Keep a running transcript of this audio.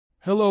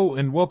Hello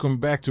and welcome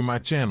back to my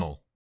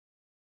channel.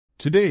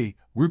 Today,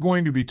 we're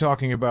going to be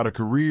talking about a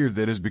career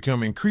that has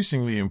become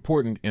increasingly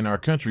important in our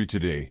country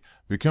today,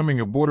 becoming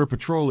a Border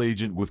Patrol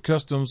agent with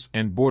Customs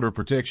and Border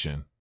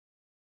Protection.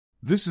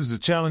 This is a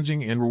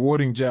challenging and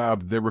rewarding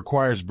job that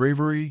requires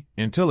bravery,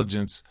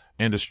 intelligence,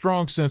 and a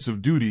strong sense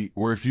of duty,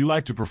 or if you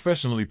like to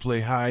professionally play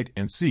hide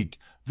and seek,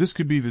 this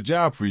could be the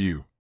job for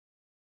you.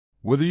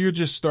 Whether you're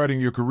just starting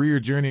your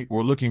career journey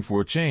or looking for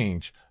a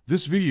change,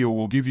 this video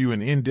will give you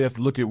an in-depth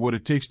look at what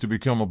it takes to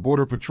become a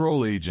Border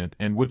Patrol agent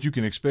and what you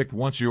can expect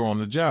once you're on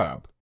the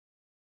job.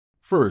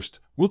 First,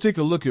 we'll take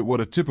a look at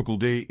what a typical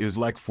day is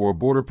like for a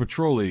Border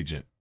Patrol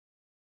agent.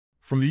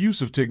 From the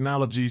use of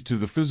technology to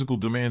the physical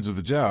demands of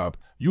the job,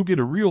 you'll get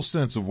a real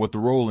sense of what the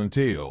role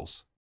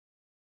entails.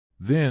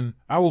 Then,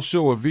 I will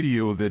show a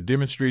video that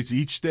demonstrates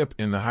each step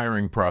in the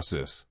hiring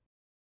process.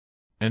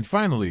 And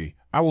finally,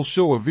 I will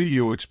show a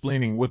video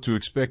explaining what to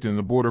expect in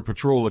the Border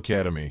Patrol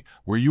Academy,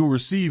 where you'll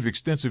receive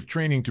extensive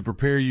training to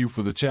prepare you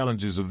for the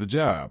challenges of the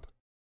job.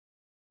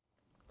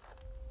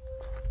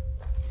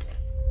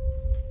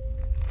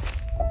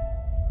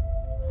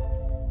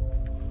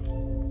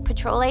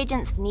 Patrol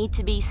agents need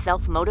to be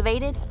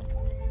self-motivated,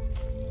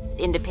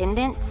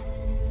 independent.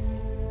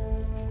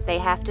 They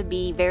have to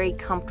be very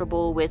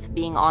comfortable with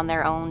being on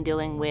their own,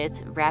 dealing with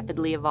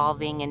rapidly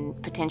evolving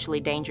and potentially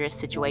dangerous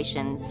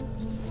situations.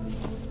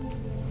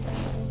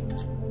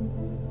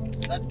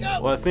 Let's go!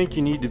 Well, I think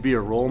you need to be a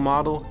role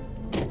model.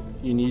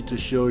 You need to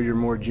show your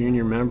more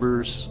junior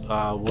members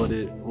what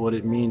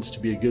it means to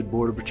be a good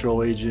Border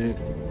Patrol agent.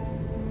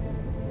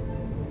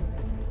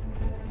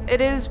 It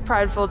is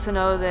prideful to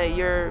know that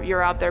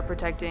you're out there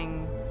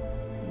protecting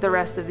the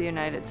rest of the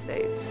United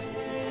States.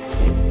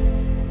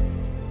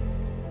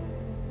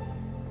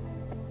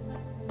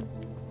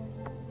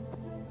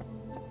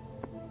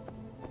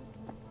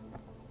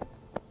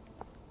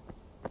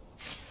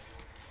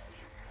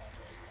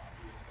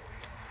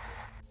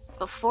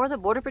 Before the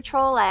Border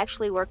Patrol, I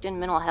actually worked in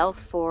mental health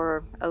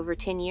for over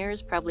 10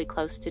 years, probably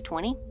close to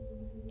 20.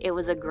 It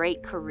was a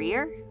great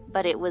career,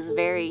 but it was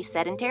very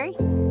sedentary.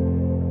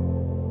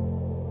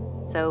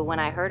 So when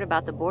I heard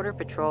about the Border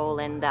Patrol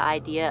and the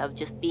idea of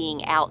just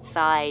being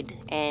outside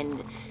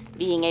and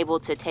being able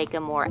to take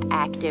a more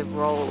active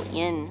role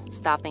in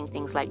stopping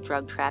things like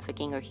drug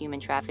trafficking or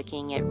human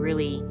trafficking, it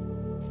really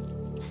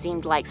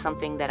seemed like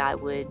something that I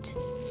would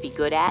be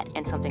good at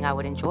and something I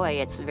would enjoy.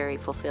 It's very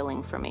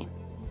fulfilling for me.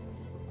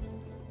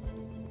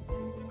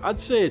 I'd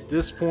say at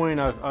this point,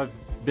 I've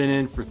been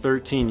in for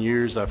 13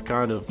 years. I've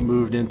kind of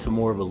moved into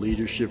more of a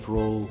leadership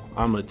role.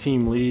 I'm a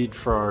team lead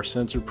for our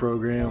sensor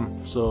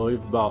program. So we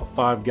have about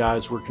 5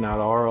 guys working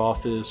out of our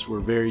office. We're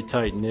very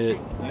tight knit.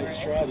 Nice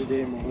try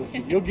today,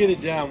 Melissa. You'll get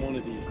it down one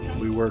of these days.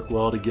 We work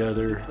well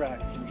together.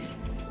 Practice.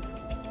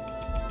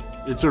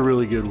 It's a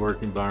really good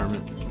work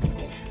environment.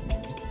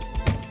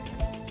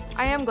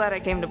 I am glad I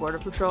came to Border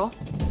Patrol.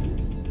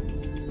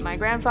 My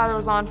grandfather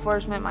was law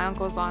enforcement, my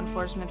uncle was law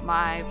enforcement,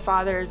 my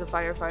father is a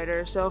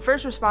firefighter. So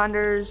first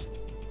responders,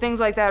 things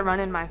like that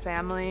run in my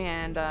family,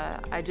 and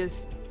I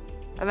just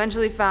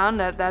eventually found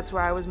that that's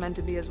where I was meant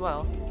to be as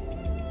well.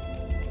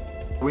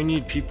 We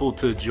need people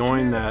to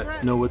join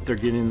that know what they're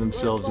getting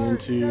themselves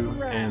into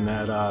and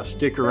that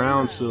stick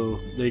around so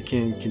they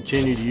can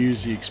continue to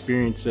use the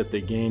experience that they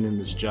gain in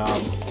this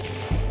job.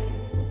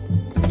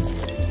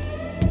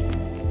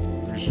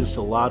 There's just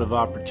a lot of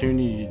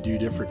opportunity to do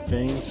different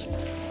things.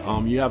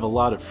 You have a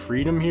lot of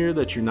freedom here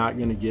that you're not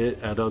going to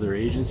get at other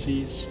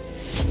agencies.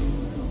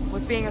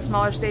 With being a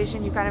smaller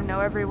station, you kind of know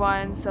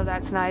everyone, so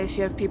that's nice.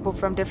 You have people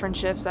from different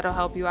shifts that'll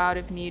help you out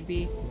if need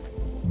be.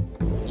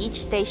 Each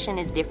station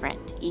is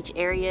different. Each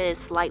area is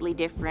slightly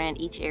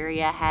different. Each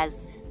area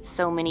has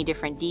so many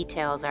different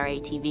details. Our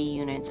ATV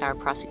units, our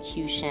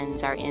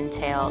prosecutions, our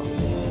intel.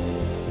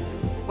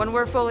 When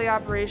we're fully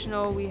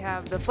operational, we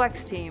have the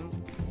Flex team,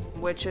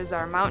 which is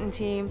our mountain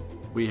team.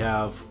 We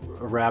have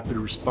a rapid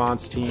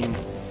response team.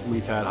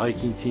 We've had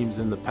hiking teams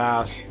in the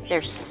past.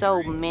 There's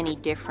so many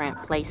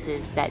different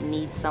places that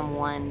need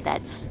someone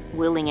that's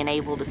willing and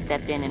able to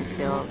step in and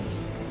fill.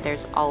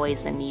 There's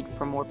always a need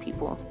for more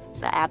people.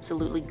 So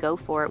absolutely go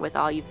for it with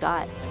all you've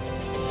got.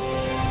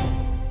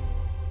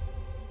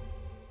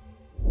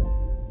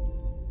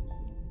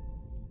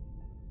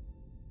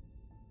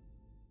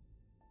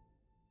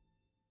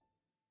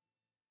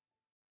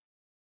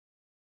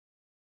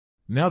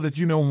 Now that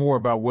you know more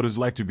about what it's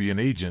like to be an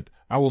agent,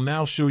 I will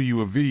now show you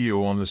a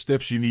video on the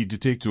steps you need to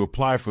take to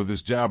apply for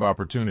this job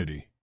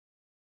opportunity,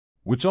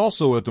 which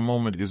also at the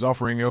moment is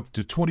offering up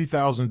to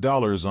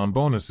 $20,000 on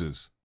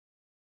bonuses.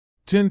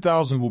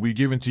 $10,000 will be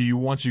given to you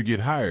once you get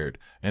hired,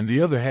 and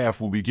the other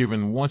half will be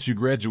given once you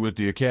graduate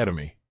the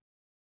academy.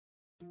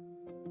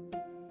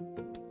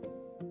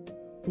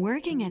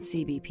 Working at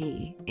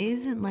CBP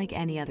isn't like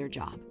any other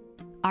job.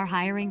 Our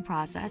hiring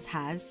process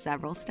has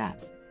several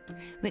steps,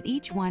 but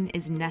each one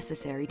is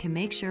necessary to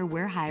make sure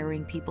we're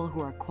hiring people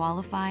who are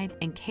qualified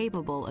and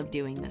capable of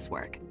doing this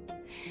work.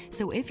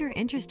 So if you're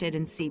interested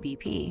in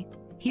CBP,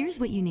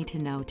 Here's what you need to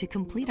know to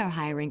complete our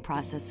hiring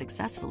process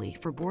successfully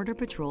for Border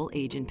Patrol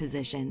agent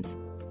positions.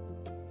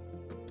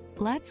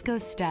 Let's go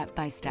step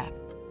by step.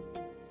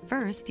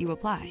 First, you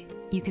apply.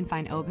 You can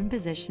find open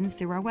positions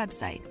through our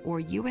website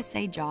or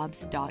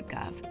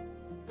usajobs.gov.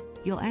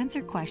 You'll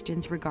answer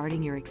questions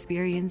regarding your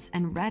experience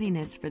and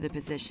readiness for the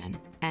position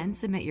and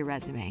submit your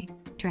resume,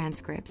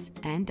 transcripts,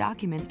 and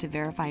documents to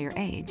verify your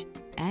age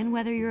and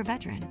whether you're a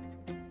veteran.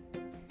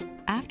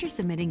 After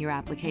submitting your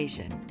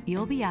application,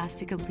 you'll be asked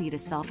to complete a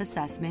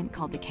self-assessment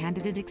called the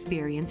Candidate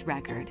Experience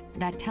Record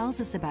that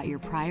tells us about your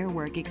prior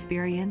work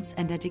experience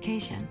and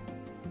education.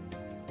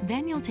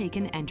 Then you'll take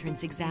an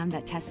entrance exam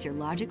that tests your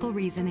logical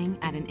reasoning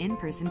at an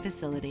in-person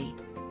facility.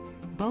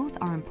 Both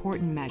are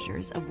important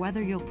measures of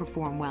whether you'll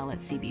perform well at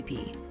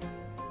CBP.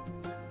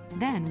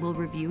 Then we'll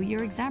review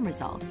your exam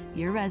results,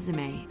 your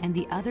resume, and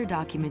the other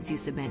documents you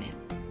submitted.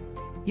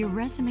 Your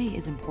resume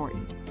is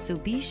important, so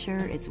be sure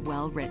it's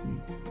well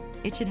written.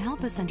 It should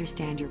help us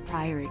understand your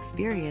prior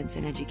experience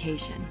in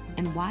education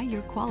and why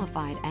you're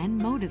qualified and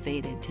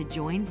motivated to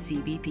join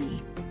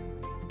CBP.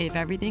 If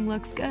everything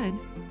looks good,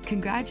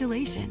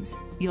 congratulations,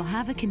 you'll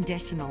have a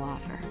conditional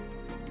offer.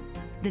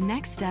 The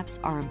next steps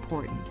are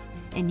important,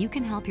 and you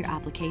can help your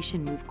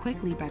application move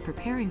quickly by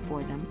preparing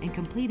for them and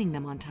completing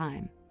them on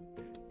time.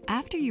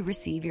 After you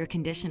receive your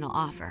conditional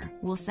offer,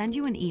 we'll send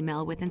you an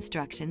email with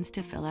instructions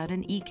to fill out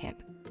an EKIP.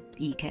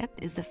 EKIP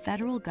is the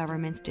federal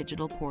government's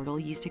digital portal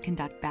used to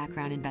conduct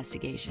background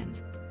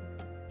investigations.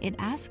 It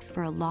asks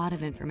for a lot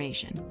of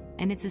information,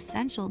 and it's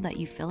essential that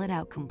you fill it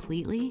out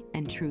completely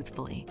and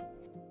truthfully.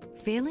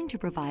 Failing to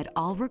provide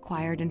all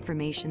required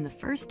information the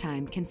first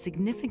time can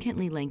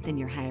significantly lengthen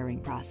your hiring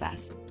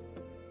process.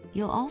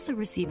 You'll also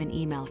receive an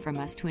email from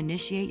us to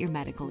initiate your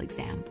medical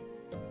exam.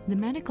 The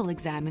medical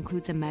exam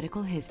includes a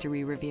medical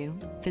history review,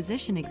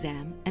 physician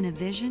exam, and a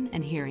vision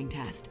and hearing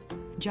test.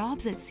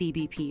 Jobs at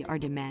CBP are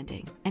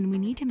demanding, and we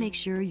need to make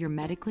sure you're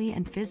medically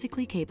and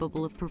physically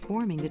capable of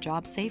performing the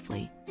job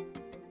safely.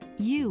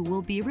 You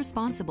will be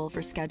responsible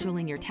for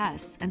scheduling your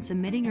tests and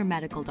submitting your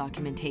medical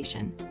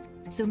documentation.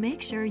 So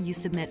make sure you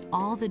submit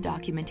all the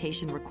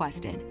documentation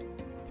requested.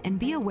 And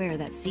be aware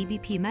that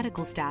CBP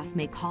medical staff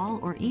may call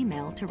or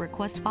email to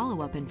request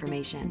follow-up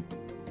information.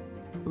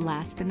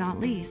 Last but not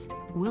least,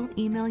 we'll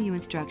email you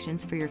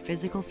instructions for your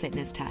physical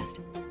fitness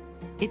test.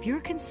 If you're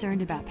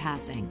concerned about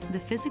passing, the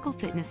physical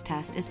fitness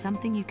test is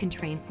something you can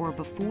train for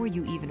before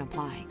you even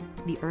apply.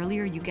 The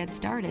earlier you get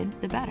started,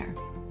 the better.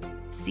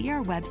 See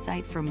our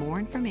website for more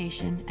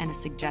information and a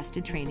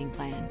suggested training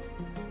plan.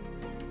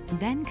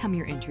 Then come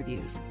your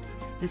interviews.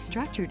 The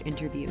structured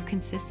interview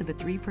consists of a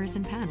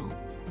 3-person panel.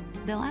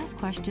 They'll ask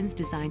questions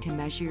designed to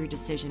measure your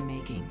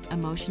decision-making,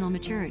 emotional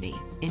maturity,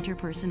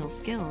 interpersonal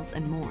skills,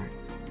 and more,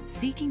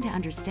 seeking to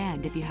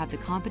understand if you have the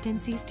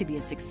competencies to be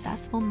a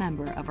successful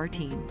member of our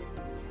team.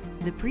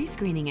 The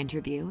pre-screening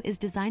interview is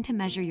designed to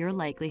measure your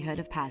likelihood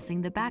of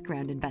passing the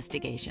background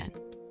investigation.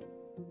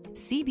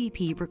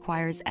 CBP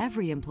requires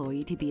every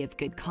employee to be of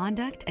good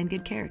conduct and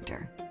good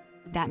character.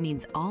 That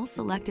means all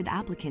selected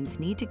applicants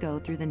need to go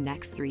through the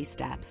next 3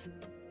 steps.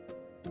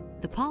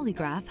 The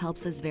polygraph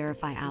helps us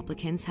verify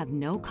applicants have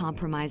no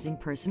compromising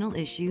personal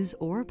issues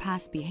or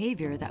past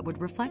behavior that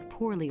would reflect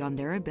poorly on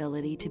their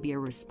ability to be a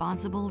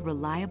responsible,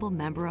 reliable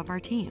member of our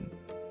team.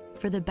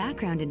 For the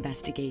background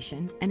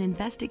investigation, an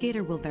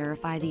investigator will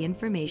verify the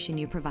information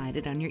you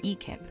provided on your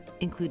EKIP,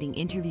 including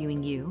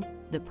interviewing you,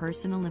 the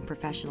personal and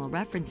professional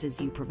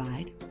references you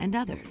provide, and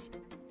others.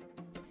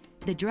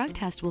 The drug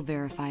test will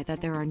verify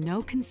that there are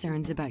no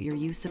concerns about your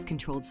use of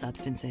controlled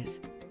substances.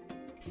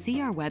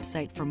 See our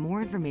website for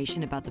more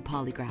information about the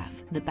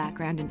polygraph, the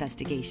background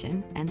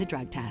investigation, and the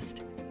drug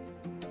test.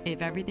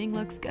 If everything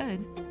looks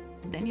good,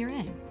 then you're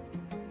in.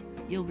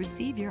 You'll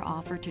receive your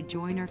offer to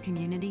join our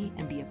community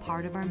and be a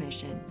part of our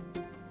mission.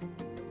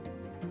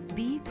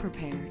 Be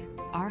prepared.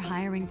 Our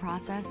hiring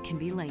process can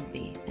be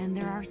lengthy, and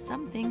there are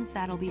some things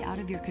that'll be out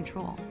of your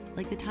control,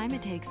 like the time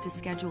it takes to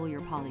schedule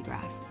your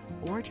polygraph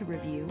or to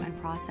review and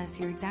process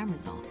your exam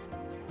results.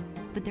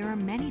 But there are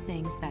many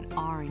things that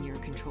are in your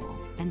control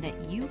and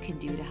that you can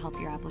do to help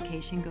your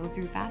application go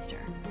through faster.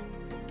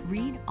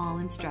 Read all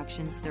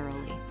instructions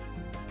thoroughly,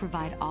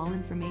 provide all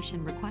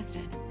information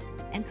requested,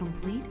 and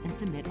complete and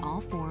submit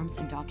all forms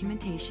and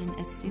documentation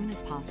as soon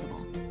as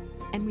possible.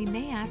 And we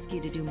may ask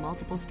you to do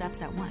multiple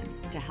steps at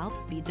once to help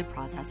speed the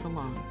process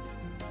along.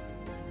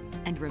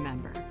 And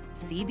remember,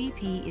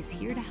 CBP is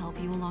here to help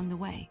you along the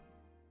way.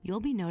 You'll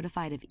be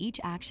notified of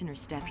each action or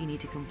step you need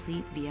to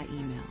complete via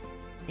email.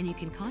 And you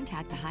can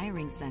contact the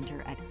Hiring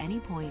Center at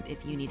any point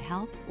if you need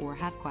help or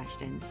have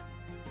questions.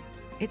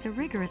 It's a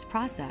rigorous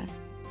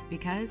process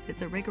because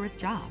it's a rigorous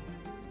job.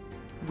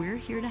 We're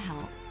here to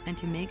help and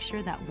to make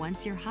sure that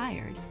once you're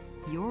hired,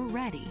 you're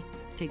ready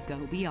to go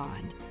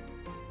beyond.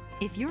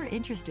 If you're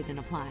interested in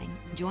applying,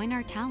 join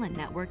our talent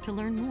network to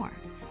learn more,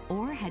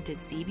 or head to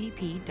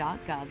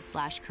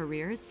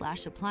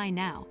cbp.gov/careers/apply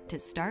now to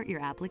start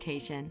your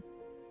application.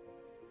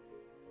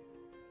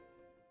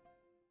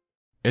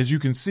 As you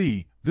can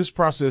see, this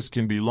process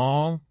can be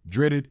long,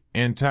 dreaded,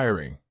 and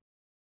tiring.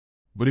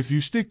 But if you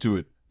stick to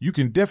it, you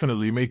can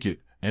definitely make it,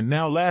 And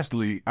now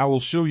lastly, I will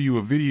show you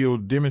a video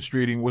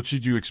demonstrating what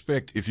should you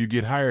expect if you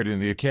get hired in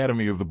the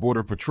Academy of the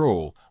Border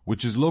Patrol,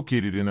 which is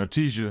located in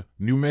Artesia,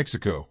 New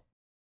Mexico.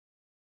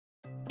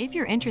 If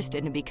you're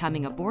interested in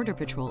becoming a Border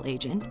Patrol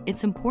agent,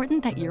 it's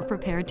important that you're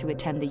prepared to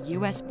attend the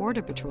U.S.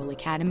 Border Patrol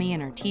Academy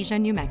in Artesia,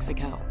 New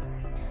Mexico.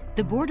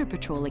 The Border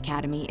Patrol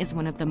Academy is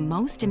one of the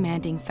most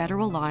demanding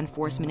federal law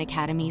enforcement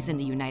academies in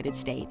the United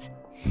States.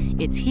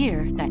 It's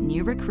here that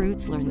new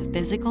recruits learn the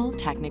physical,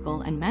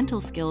 technical, and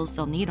mental skills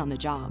they'll need on the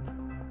job.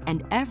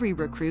 And every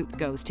recruit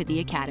goes to the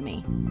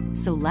academy.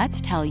 So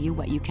let's tell you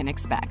what you can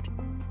expect.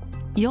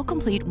 You'll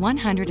complete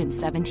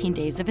 117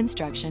 days of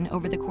instruction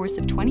over the course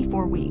of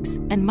 24 weeks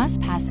and must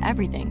pass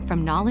everything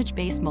from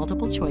knowledge-based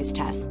multiple choice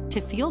tests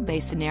to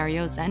field-based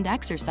scenarios and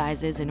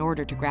exercises in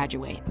order to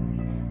graduate.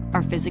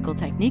 Our Physical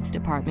Techniques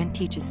department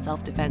teaches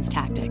self-defense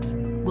tactics,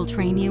 will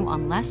train you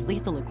on less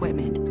lethal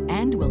equipment,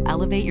 and will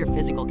elevate your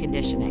physical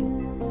conditioning.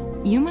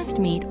 You must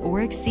meet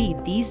or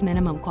exceed these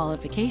minimum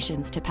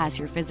qualifications to pass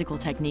your Physical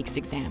Techniques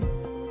exam.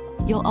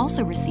 You'll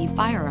also receive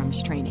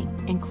firearms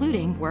training,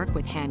 including work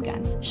with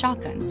handguns,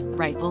 shotguns,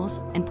 rifles,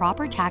 and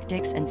proper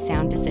tactics and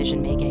sound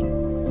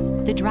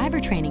decision-making. The driver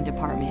training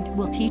department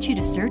will teach you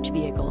to search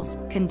vehicles,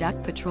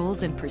 conduct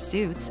patrols and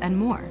pursuits, and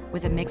more,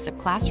 with a mix of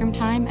classroom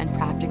time and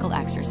practical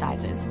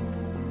exercises.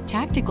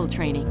 Tactical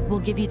training will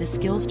give you the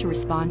skills to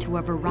respond to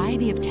a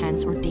variety of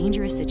tense or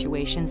dangerous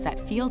situations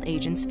that field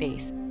agents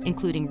face,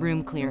 including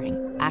room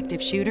clearing,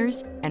 active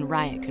shooters, and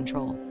riot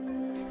control.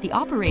 The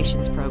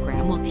operations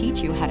program will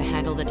teach you how to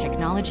handle the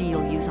technology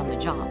you'll use on the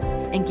job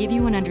and give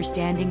you an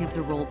understanding of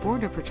the role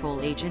Border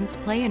Patrol agents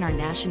play in our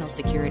national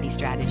security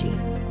strategy.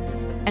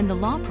 And the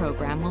law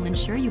program will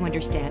ensure you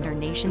understand our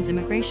nation's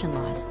immigration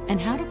laws and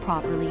how to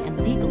properly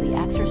and legally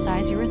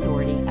exercise your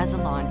authority as a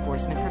law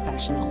enforcement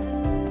professional.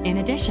 In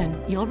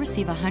addition, you'll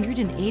receive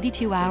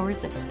 182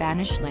 hours of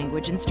Spanish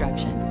language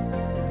instruction.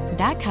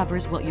 That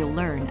covers what you'll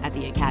learn at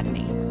the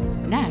Academy.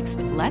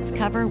 Next, let's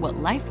cover what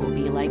life will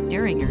be like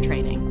during your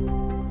training.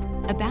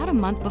 About a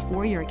month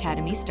before your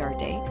Academy start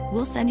date,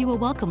 we'll send you a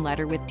welcome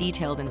letter with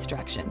detailed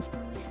instructions.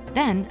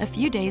 Then, a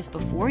few days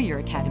before your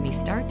Academy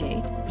start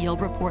date, you'll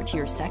report to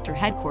your sector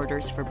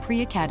headquarters for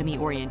pre-Academy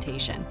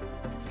orientation.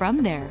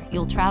 From there,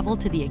 you'll travel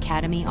to the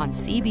Academy on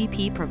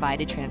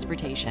CBP-provided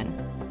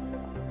transportation.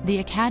 The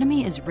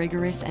Academy is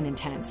rigorous and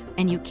intense,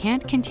 and you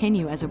can't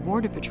continue as a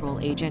Border Patrol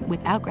agent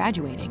without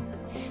graduating.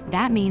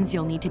 That means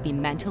you'll need to be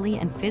mentally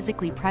and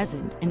physically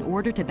present in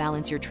order to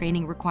balance your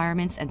training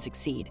requirements and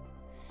succeed.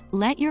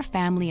 Let your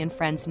family and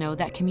friends know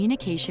that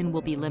communication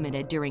will be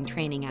limited during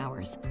training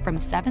hours, from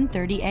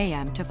 7:30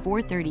 a.m. to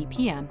 4:30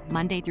 p.m.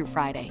 Monday through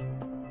Friday.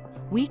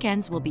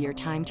 Weekends will be your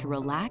time to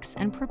relax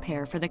and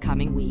prepare for the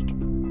coming week.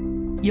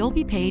 You'll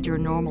be paid your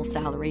normal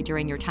salary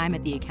during your time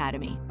at the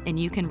Academy, and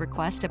you can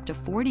request up to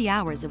 40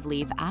 hours of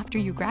leave after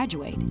you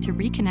graduate to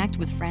reconnect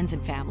with friends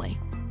and family,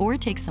 or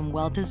take some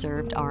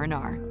well-deserved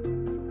R&R.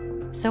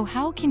 So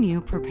how can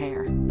you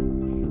prepare?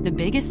 The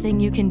biggest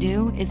thing you can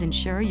do is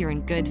ensure you're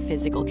in good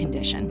physical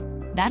condition.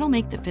 That'll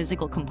make the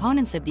physical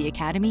components of the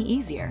Academy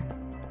easier.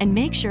 And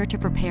make sure to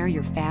prepare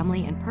your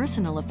family and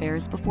personal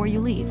affairs before you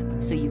leave,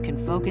 so you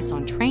can focus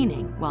on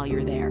training while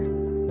you're there.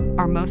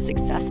 Our most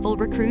successful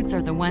recruits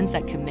are the ones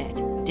that commit,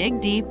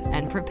 dig deep,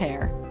 and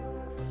prepare.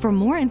 For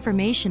more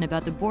information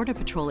about the Border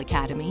Patrol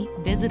Academy,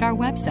 visit our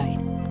website.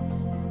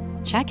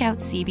 Check out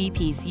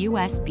CBP's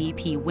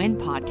USBP Win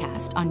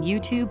podcast on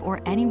YouTube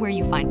or anywhere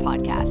you find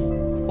podcasts.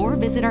 Or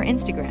visit our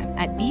Instagram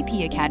at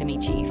BP Academy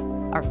Chief,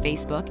 our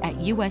Facebook at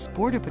US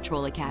Border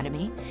Patrol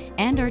Academy,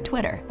 and our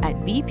Twitter at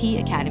BP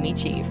Academy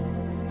Chief.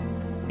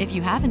 If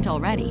you haven't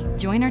already,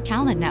 join our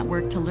talent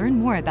network to learn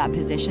more about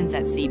positions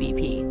at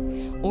CBP,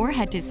 or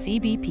head to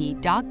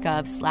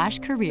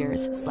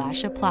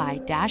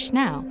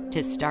cbp.gov/careers/apply-now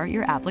to start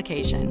your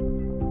application.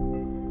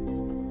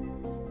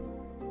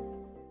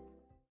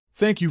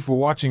 Thank you for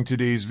watching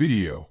today's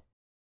video.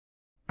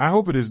 I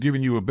hope it has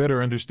given you a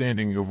better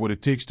understanding of what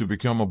it takes to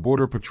become a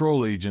Border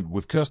Patrol agent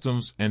with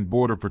Customs and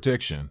Border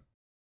Protection.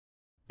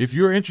 If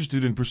you're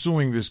interested in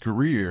pursuing this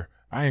career,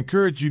 I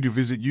encourage you to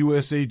visit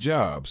USA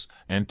Jobs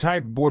and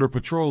type Border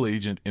Patrol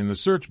Agent in the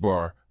search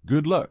bar.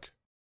 Good luck.